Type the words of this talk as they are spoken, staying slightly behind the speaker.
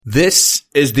This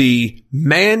is the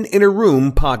Man in a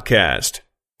Room podcast.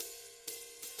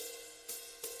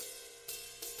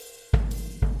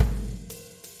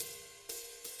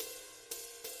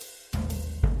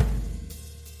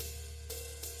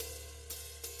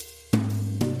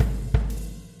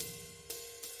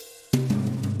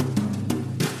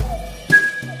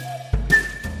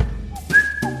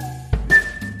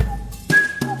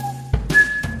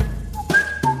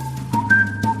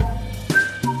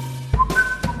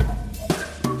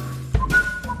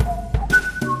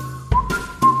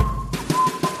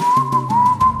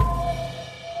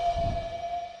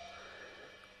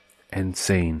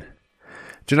 Scene.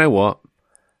 Do you know what?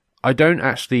 I don't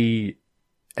actually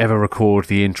ever record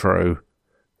the intro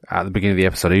at the beginning of the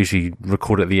episode. I usually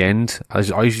record at the end. I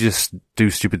usually just do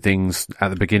stupid things at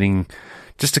the beginning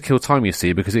just to kill time, you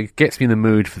see, because it gets me in the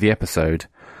mood for the episode.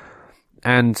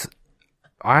 And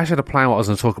I actually had a plan what I was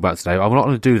going to talk about today. I'm not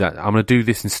going to do that. I'm going to do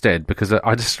this instead because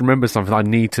I just remember something I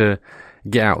need to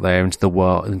get out there into the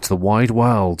world, into the wide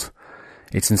world.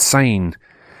 It's insane.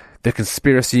 The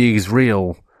conspiracy is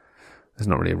real. It's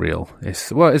not really real.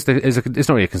 It's not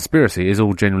really a conspiracy. It's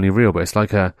all genuinely real, but it's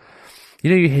like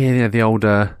you hear the old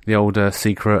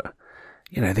secret,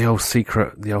 the old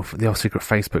secret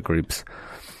Facebook groups.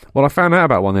 Well, I found out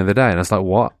about one the other day, and I was like,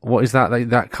 what? What is that?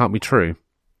 That can't be true.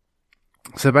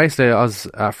 So basically, I was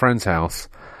at a friend's house,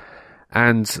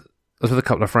 and I was with a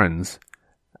couple of friends,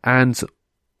 and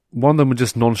one of them was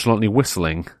just nonchalantly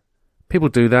whistling. People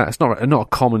do that. It's not a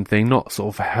common thing. Not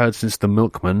sort of heard since the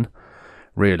milkman,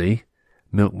 really.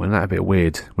 Milkman, that's a bit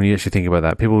weird when you actually think about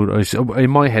that. People, in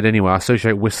my head anyway, I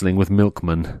associate whistling with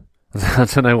milkman. I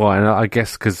don't know why, and I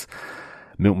guess because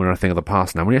milkmen are a thing of the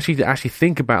past now. When you actually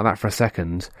think about that for a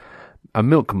second, a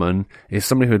milkman is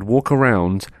somebody who would walk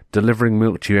around delivering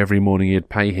milk to you every morning. You'd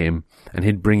pay him, and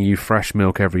he'd bring you fresh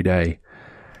milk every day.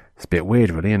 It's a bit weird,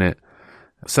 really, isn't it?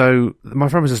 So my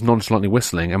friend was just nonchalantly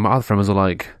whistling, and my other friend was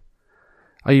like,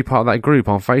 "Are you part of that group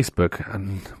on Facebook?"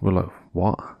 And we're like,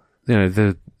 "What?"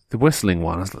 The whistling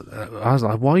one. I was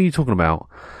like, what are you talking about?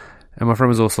 And my friend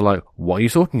was also like, what are you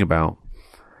talking about?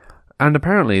 And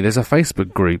apparently there's a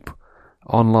Facebook group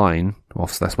online, well,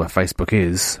 that's where Facebook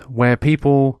is, where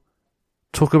people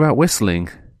talk about whistling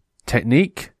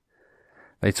technique.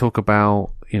 They talk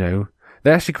about,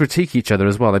 they actually critique each other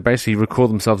as well. They basically record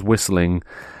themselves whistling,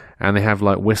 and they have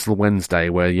like Whistle Wednesday,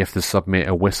 where you have to submit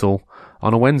a whistle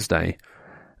on a Wednesday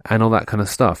and all that kind of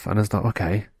stuff. And it's like,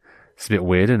 okay, it's a bit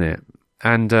weird, isn't it?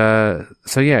 And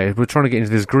so yeah, we're trying to get into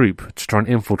this group to try and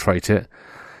infiltrate it,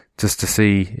 just to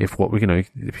see if it'd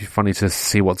be funny to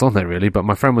see what's on there really. But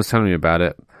my friend was telling me about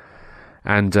it,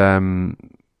 and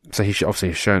so he obviously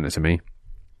has shown it to me.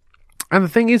 And the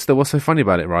thing is, though, what's so funny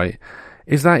about it, right,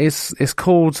 is that it's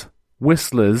called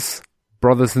Whistlers,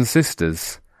 Brothers and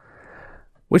Sisters,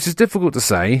 which is difficult to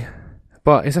say,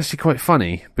 but it's actually quite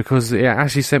funny because it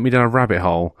actually sent me down a rabbit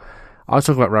hole. I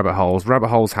talk about rabbit holes. Rabbit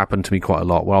holes happen to me quite a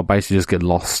lot, where I'll basically just get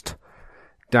lost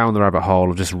down the rabbit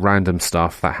hole of just random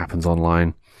stuff that happens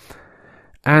online.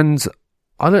 And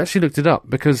I actually looked it up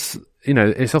because,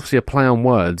 it's obviously a play on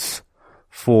words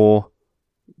for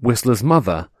Whistler's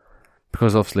mother,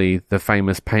 because obviously the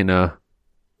famous painter,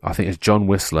 I think it's John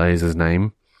Whistler is his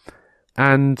name,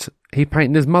 and he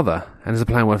painted his mother, and it's a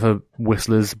play on word for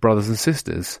Whistler's brothers and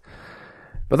sisters.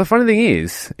 But the funny thing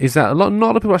is that not a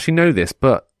lot of people actually know this,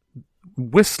 but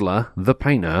Whistler, the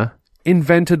painter,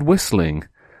 invented whistling.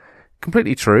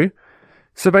 Completely true.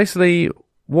 So basically,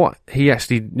 what he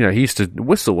actually, he used to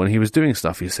whistle when he was doing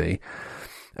stuff, you see.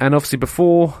 And obviously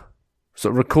before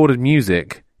sort of recorded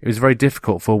music, it was very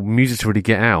difficult for music to really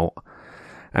get out.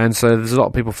 And so there's a lot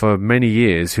of people for many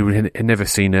years who had never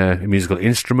seen a musical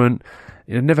instrument,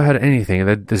 never heard anything.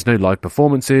 There's no live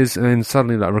performances, and then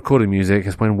suddenly like recorded music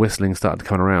is when whistling started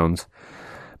coming around.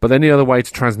 But the only other way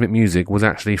to transmit music was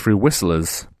actually through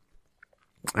whistlers.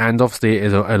 And obviously,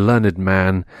 as a learned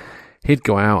man, he'd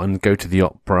go out and go to the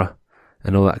opera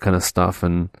and all that kind of stuff.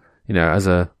 And, as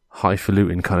a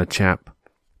highfalutin kind of chap,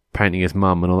 painting his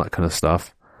mum and all that kind of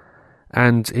stuff.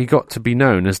 And he got to be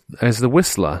known as the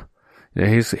whistler.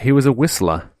 He was a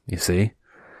whistler, you see.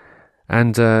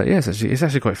 And, it's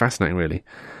actually quite fascinating, really.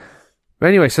 But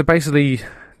anyway, so basically,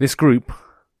 this group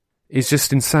is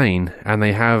just insane. And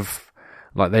they have...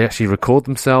 they actually record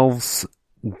themselves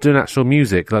doing actual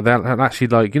music. Like, they're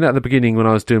actually, at the beginning when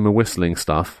I was doing my whistling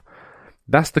stuff,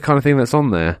 that's the kind of thing that's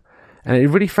on there. And it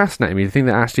really fascinated me, the thing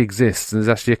that actually exists, and there's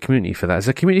actually a community for that. There's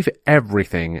a community for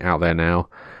everything out there now.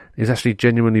 It's actually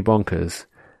genuinely bonkers.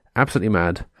 Absolutely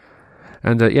mad.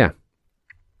 And,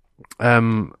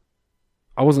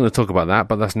 I wasn't going to talk about that,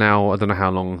 but that's now, I don't know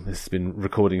how long this has been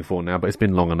recording for now, but it's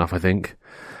been long enough, I think.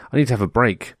 I need to have a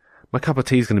break. My cup of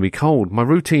tea is going to be cold. My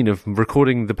routine of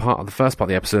recording the first part of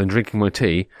the episode and drinking my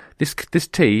tea, this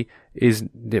tea is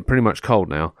pretty much cold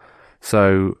now.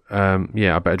 So, I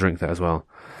better drink that as well.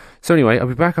 So anyway, I'll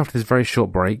be back after this very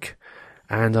short break,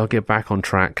 and I'll get back on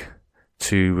track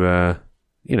to,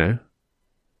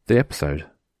 the episode.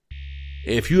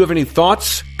 If you have any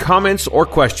thoughts, comments, or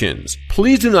questions,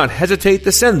 please do not hesitate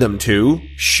to send them to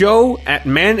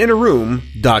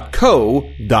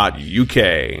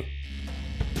show@maninaroom.co.uk.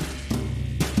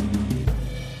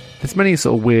 There's many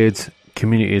sort of weird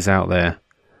communities out there.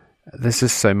 There's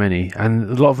just so many,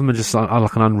 and a lot of them are just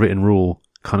like an unwritten rule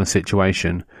kind of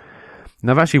situation.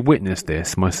 And I've actually witnessed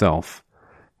this myself,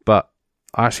 but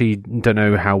I actually don't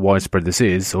know how widespread this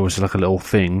is, or it's just like a little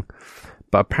thing.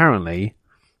 But apparently,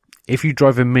 if you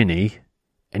drive a Mini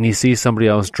and you see somebody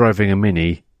else driving a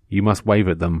Mini, you must wave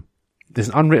at them. There's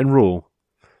an unwritten rule.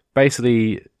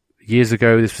 Basically, years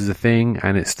ago, this was a thing,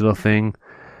 and it's still a thing.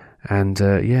 And,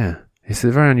 it's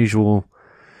a very unusual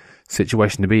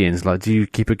situation to be in. It's like, do you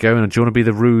keep it going, or do you want to be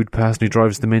the rude person who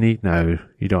drives the Mini? No,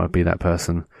 you don't want to be that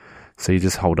person. So you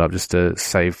just hold up just to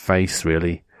save face,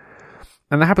 really.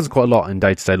 And that happens quite a lot in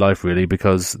day-to-day life, really,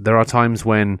 because there are times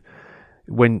when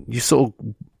you sort of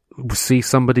see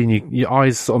somebody and your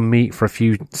eyes sort of meet for a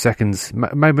few seconds,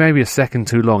 maybe a second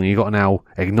too long, and you've got to now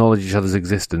acknowledge each other's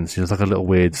existence. It's like a little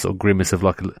weird sort of grimace of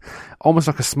almost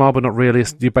like a smile, but not really.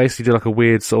 You basically do like a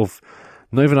weird sort of,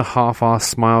 not even a half-assed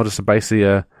smile, just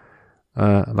basically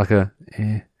kind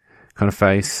of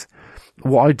face.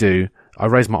 What I do, I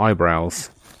raise my eyebrows,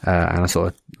 and I sort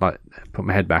of like put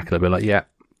my head back a little bit, like, yeah,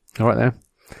 all right there.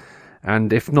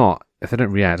 And if not, if they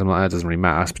don't react, I'm like, that doesn't really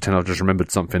matter. I just pretend I've just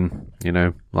remembered something,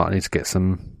 like I need to get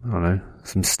some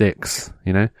sticks,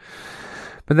 But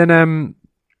then,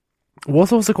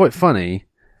 what's also quite funny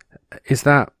is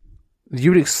that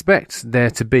you would expect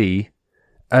there to be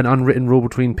an unwritten rule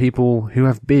between people who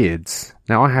have beards.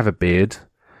 Now, I have a beard,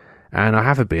 and I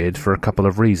have a beard for a couple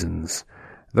of reasons.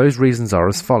 Those reasons are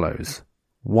as follows.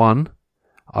 One,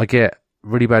 I get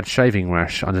really bad shaving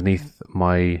rash underneath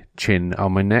my chin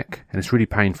on my neck, and it's really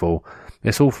painful.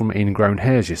 It's all from ingrown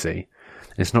hairs, you see.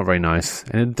 It's not very nice,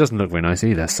 and it doesn't look very nice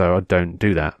either, so I don't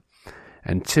do that.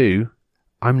 And two,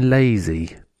 I'm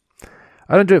lazy.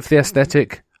 I don't do it for the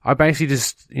aesthetic. I basically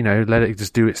just, let it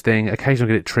just do its thing.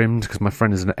 Occasionally get it trimmed, because my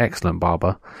friend is an excellent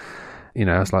barber.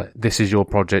 It's like, this is your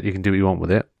project, you can do what you want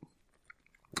with it.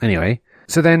 Anyway,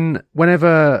 so then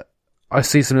whenever I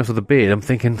see someone else with a beard, I'm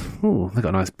thinking, oh, they've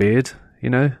got a nice beard, I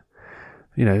might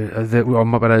be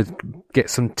able to get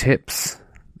some tips.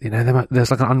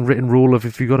 There's like an unwritten rule of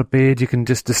if you've got a beard, you can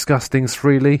just discuss things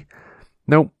freely.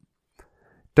 Nope.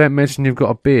 Don't mention you've got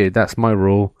a beard. That's my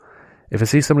rule. If I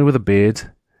see somebody with a beard,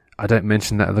 I don't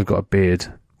mention that they've got a beard,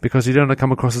 because you don't want to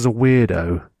come across as a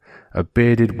weirdo. A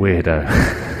bearded weirdo.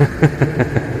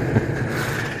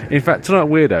 In fact, talking about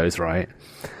weirdos, right?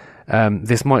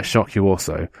 This might shock you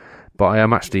also, but I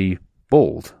am actually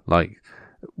bald. I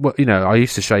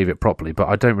used to shave it properly, but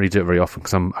I don't really do it very often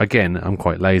because I'm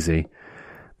quite lazy.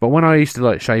 But when I used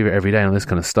to shave it every day and all this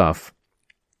kind of stuff,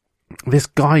 this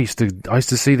guy I used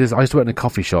to see this. I used to work in a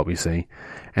coffee shop, you see,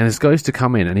 and this guy used to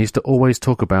come in and he used to always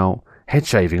talk about head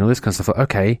shaving and all this kind of stuff.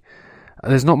 Okay,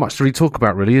 there's not much to really talk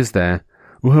about, really, is there?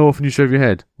 Well, how often do you shave your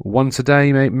head? Once a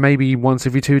day, maybe once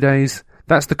every 2 days.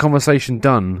 That's the conversation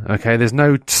done. Okay, there's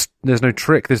no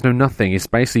trick, there's no nothing. It's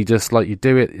basically just like you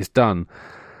do it, it's done.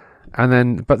 And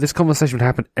then, but this conversation would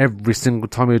happen every single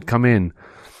time he would come in. And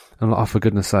I'm like, oh, for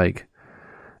goodness sake.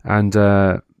 And,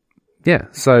 so,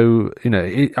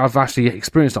 I've actually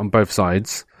experienced it on both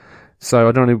sides. So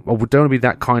I don't want to be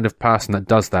that kind of person that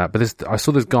does that. But I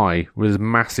saw this guy with a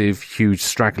massive, huge,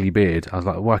 straggly beard. I was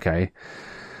like, well, okay.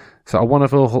 So I wonder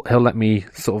if he'll let me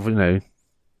sort of, we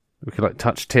could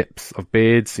touch tips of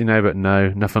beards, but no,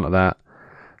 nothing like that.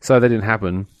 So that didn't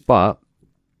happen. But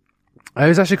it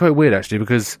was actually quite weird, actually,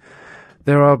 because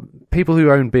there are people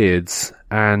who own beards,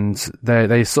 and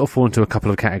they sort of fall into a couple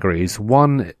of categories.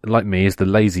 One, like me, is the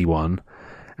lazy one,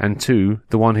 and two,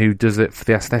 the one who does it for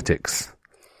the aesthetics.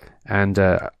 And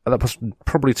that was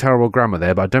probably terrible grammar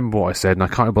there, but I don't remember what I said, and I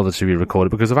can't bother to re-record it,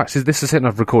 because this is it, and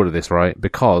I've recorded this, right,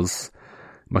 because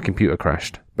my computer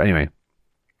crashed. But anyway,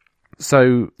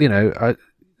 so,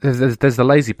 there's the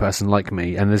lazy person like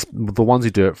me, and there's the ones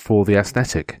who do it for the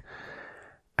aesthetic.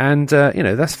 And,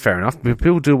 that's fair enough.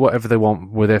 People do whatever they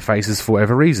want with their faces for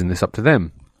whatever reason. It's up to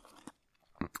them.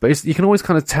 But you can always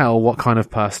kind of tell what kind of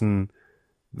person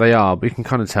they are. But you can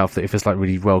kind of tell if it's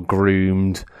really well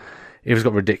groomed, if it's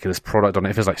got ridiculous product on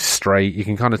it, if it's straight. You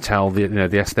can kind of tell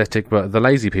the aesthetic. But the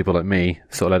lazy people like me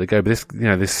sort of let it go. But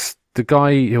the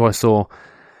guy who I saw,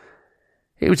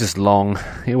 It was just long.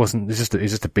 It was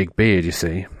just a big beard, you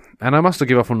see. And I must have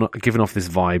given off this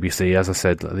vibe, you see. As I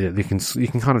said, you can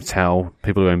kind of tell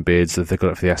people who own beards if they've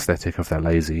got it for the aesthetic, or if they're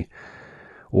lazy,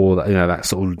 or that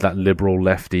sort of that liberal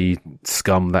lefty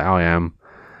scum that I am.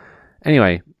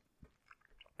 Anyway,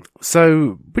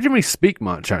 so we didn't really speak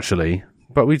much actually,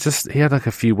 but he had like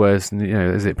a few words, and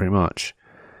that's it pretty much.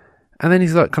 And then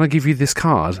he's like, "Can I give you this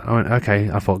card?" I went,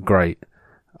 "Okay." I thought, great.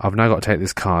 I've now got to take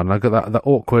this card, and I got that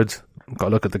awkward. Got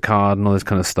to look at the card and all this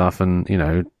kind of stuff, and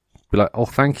be like, "Oh,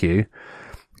 thank you,"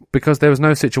 because there was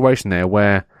no situation there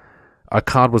where a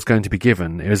card was going to be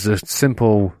given. It was a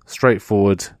simple,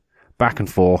 straightforward back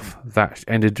and forth that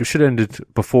should have ended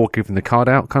before giving the card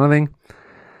out, kind of thing.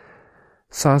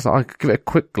 So I was like, I give it a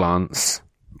quick glance,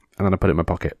 and then I put it in my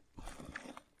pocket.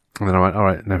 And then I went, "All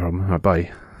right, no problem, right,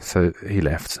 bye." So he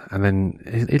left, and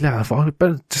then he left. I thought, I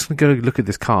better just go look at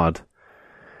this card.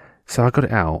 So I got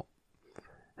it out,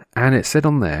 and it said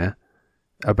on there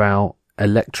about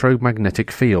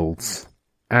electromagnetic fields.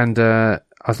 And I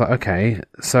was like, okay,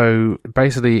 so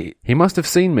basically he must have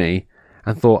seen me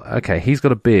and thought, okay, he's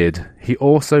got a beard. He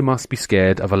also must be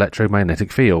scared of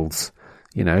electromagnetic fields.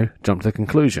 Jumped to the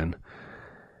conclusion.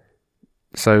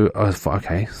 So I was like,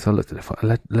 okay, so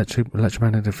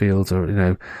electromagnetic fields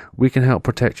are, we can help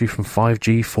protect you from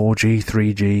 5G, 4G,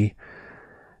 3G,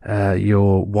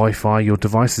 your Wi-Fi, your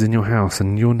devices in your house,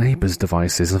 and your neighbour's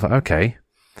devices. I thought, okay,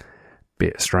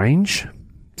 bit strange.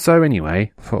 So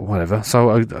anyway, I thought, whatever.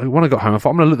 So when I got home, I thought,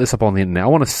 I'm going to look this up on the internet. I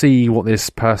want to see what this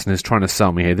person is trying to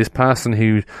sell me here. This person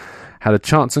who had a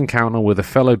chance encounter with a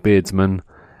fellow beardsman,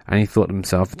 and he thought to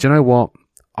himself, do you know what?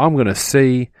 I'm going to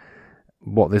see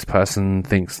what this person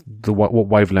thinks, what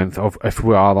wavelength of, if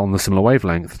we are on the similar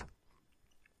wavelength.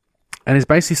 And he's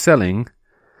basically selling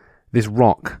this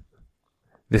rock.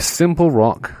 This simple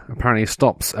rock apparently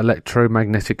stops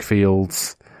electromagnetic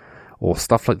fields or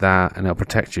stuff like that, and it'll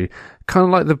protect you. Kind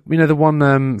of like the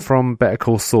one from Better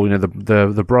Call Saul,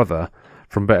 the brother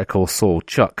from Better Call Saul,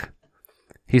 Chuck.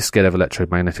 He's scared of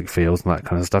electromagnetic fields and that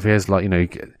kind of stuff. He has I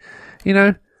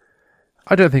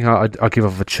don't think I give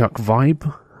off a Chuck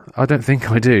vibe. I don't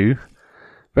think I do.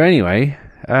 But anyway,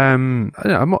 I'm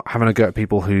not having a go at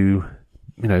people who,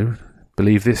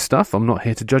 believe this stuff. I'm not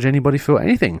here to judge anybody for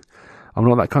anything. I'm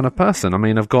not that kind of person. I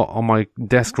mean, I've got on my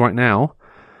desk right now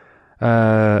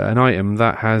an item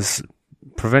that has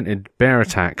prevented bear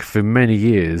attack for many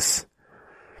years.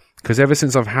 Because ever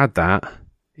since I've had that,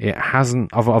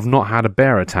 I've not had a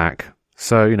bear attack.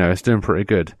 So, it's doing pretty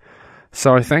good.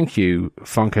 So I thank you,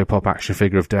 Funko Pop action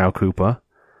figure of Dale Cooper.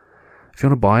 If you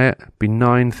want to buy it, it'd be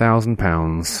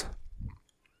 £9,000.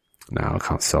 No, I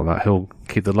can't sell that. He'll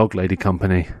keep the Log Lady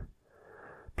company.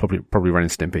 Probably Ren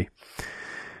and Stimpy.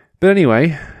 But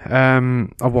anyway,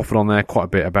 I've waffled on there quite a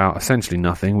bit about essentially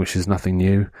nothing, which is nothing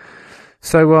new.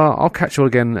 So I'll catch you all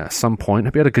again at some point.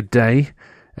 Hope you had a good day,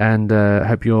 and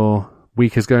hope your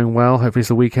week is going well. Hopefully it's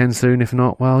a weekend soon. If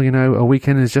not, well, a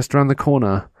weekend is just around the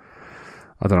corner.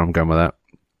 I don't know where I'm going with that.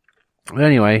 But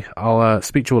anyway, I'll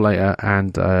speak to you all later,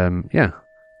 and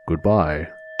goodbye.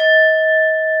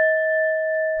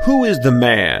 Who is the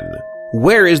man?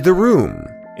 Where is the room?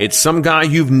 It's some guy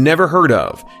you've never heard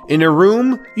of, in a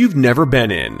room you've never been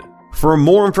in. For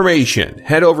more information,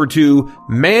 head over to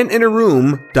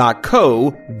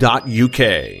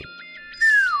maninaroom.co.uk.